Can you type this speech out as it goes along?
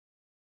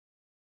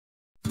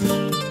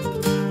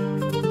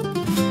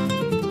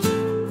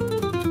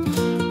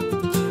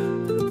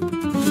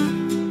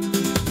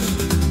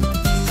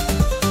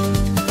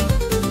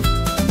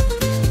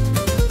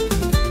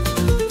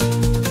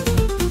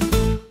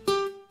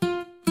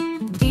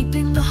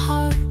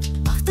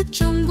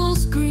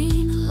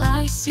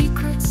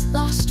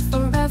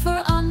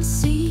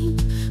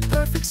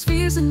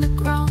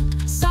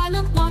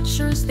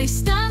travelers, they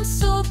stand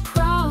so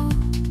proud.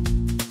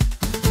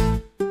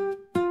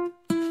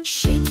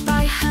 Shaped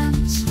by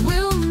hands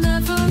we'll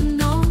never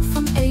know,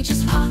 from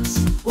ages past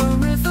where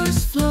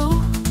rivers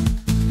flow.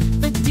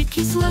 The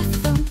Diquis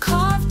left them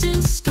carved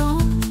in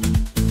stone,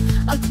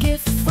 a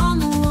gift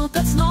from a world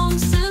that's long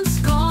since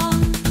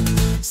gone.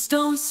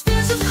 Stone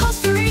spheres of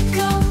Costa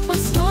Rica, what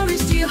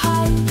stories do you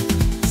hide?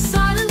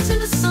 Silent in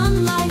the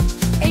sunlight,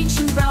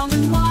 ancient, brown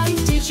and white.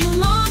 Did you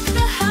mark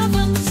the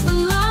heavens, the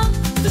land,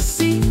 the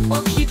sea,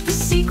 or keep the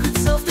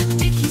secrets of the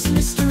Diquis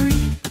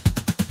mystery?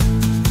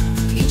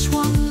 Each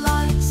one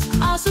lies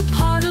as a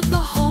part of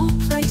the whole,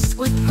 placed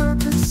with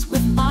purpose,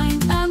 with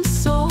mind and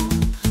soul.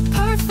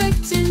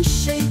 Perfect in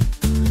shape,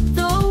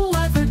 though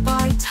weathered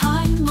by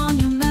time.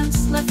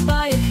 Monuments left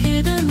by a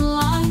hidden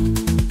line.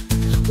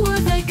 Were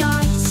they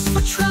guides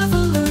for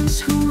travelers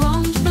who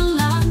roamed the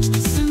land?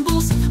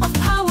 Symbols of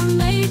power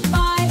made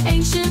by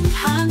ancient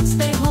hands.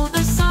 They hold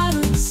their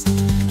silence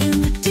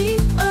in the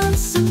deep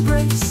earth's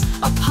embrace,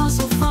 a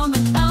puzzle from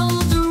an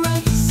elder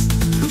race.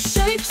 Who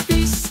shaped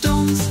these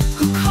stones,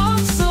 who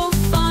carved so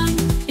fine?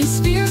 In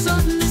spheres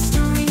of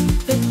mystery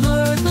they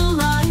blur the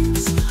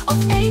lines of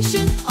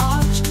ancient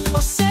art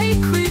or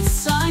sacred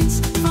signs,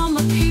 from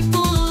a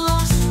people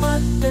lost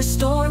but their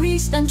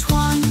stories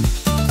entwined.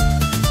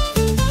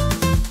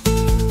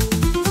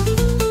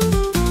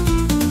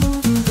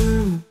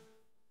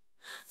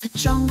 The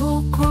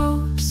jungle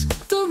grows,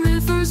 the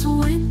rivers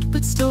wind,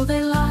 but still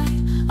they lie,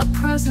 a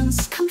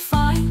presence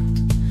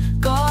confined.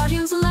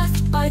 Guardians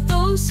left by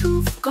those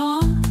who've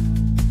gone,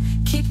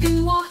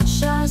 keeping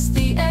watch as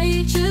the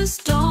ages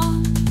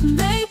dawn.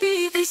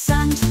 Maybe they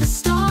sang to the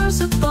stars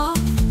above,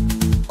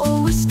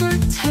 or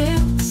whispered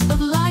tales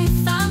of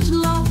life and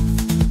love.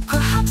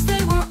 Perhaps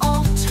they were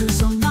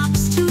altars or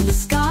maps to the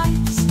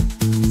skies,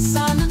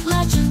 silent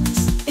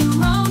legends in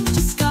round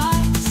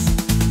disguise.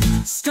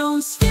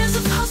 Stone spheres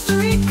of Costa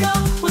Rica,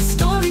 what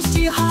stories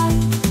do you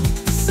hide?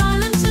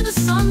 Silent in the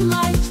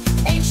sunlight,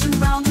 ancient,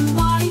 round and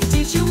wide.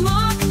 Did you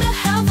mark the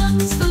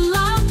heavens, the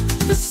land,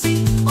 the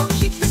sea, or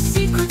keep the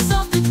secrets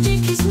of the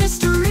Diquis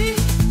mystery?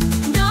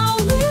 Now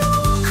we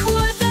walk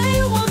where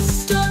they once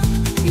stood,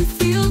 in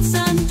fields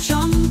and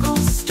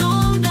jungles,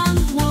 stone and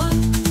wood.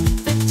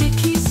 The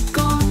Diquis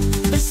gone,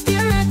 their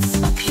spirits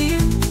appear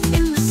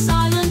in the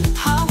silent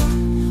power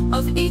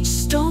of each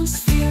stone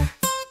sphere.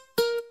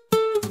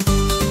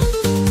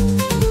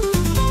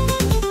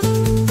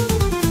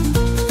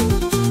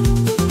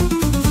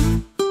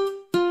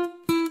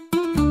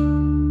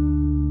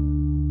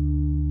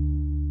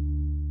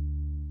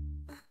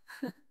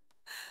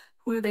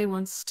 Where they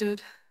once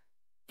stood,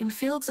 in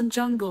fields and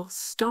jungles,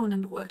 stone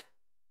and wood.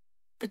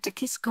 The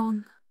Diquis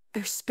gone,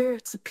 their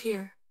spirits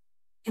appear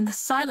in the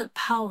silent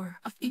power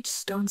of each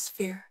stone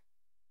sphere.